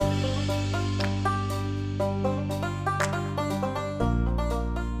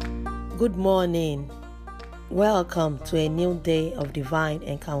Good morning. Welcome to a new day of divine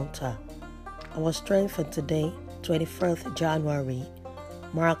encounter. Our strength for today, 21st January,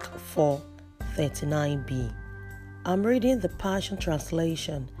 Mark 4:39b. I'm reading the Passion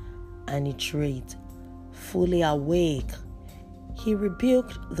Translation and it reads, "Fully awake, he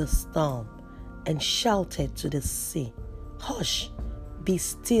rebuked the storm and shouted to the sea, 'Hush, be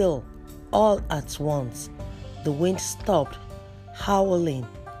still,' all at once. The wind stopped howling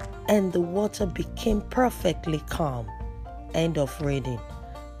and the water became perfectly calm." End of reading.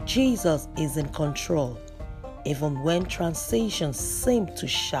 Jesus is in control. Even when transitions seem to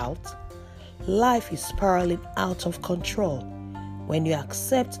shout, life is spiraling out of control. When you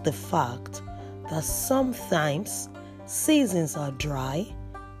accept the fact that sometimes seasons are dry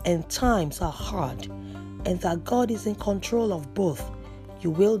and times are hard, and that God is in control of both, you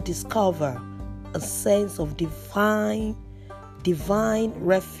will discover a sense of divine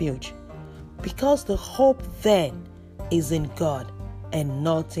refuge, because the hope then is in God and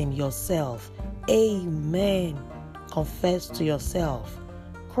not in yourself. Amen. Confess to yourself,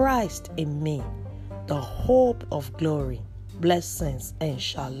 Christ in me, the hope of glory. Blessings and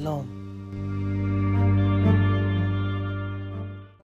shalom.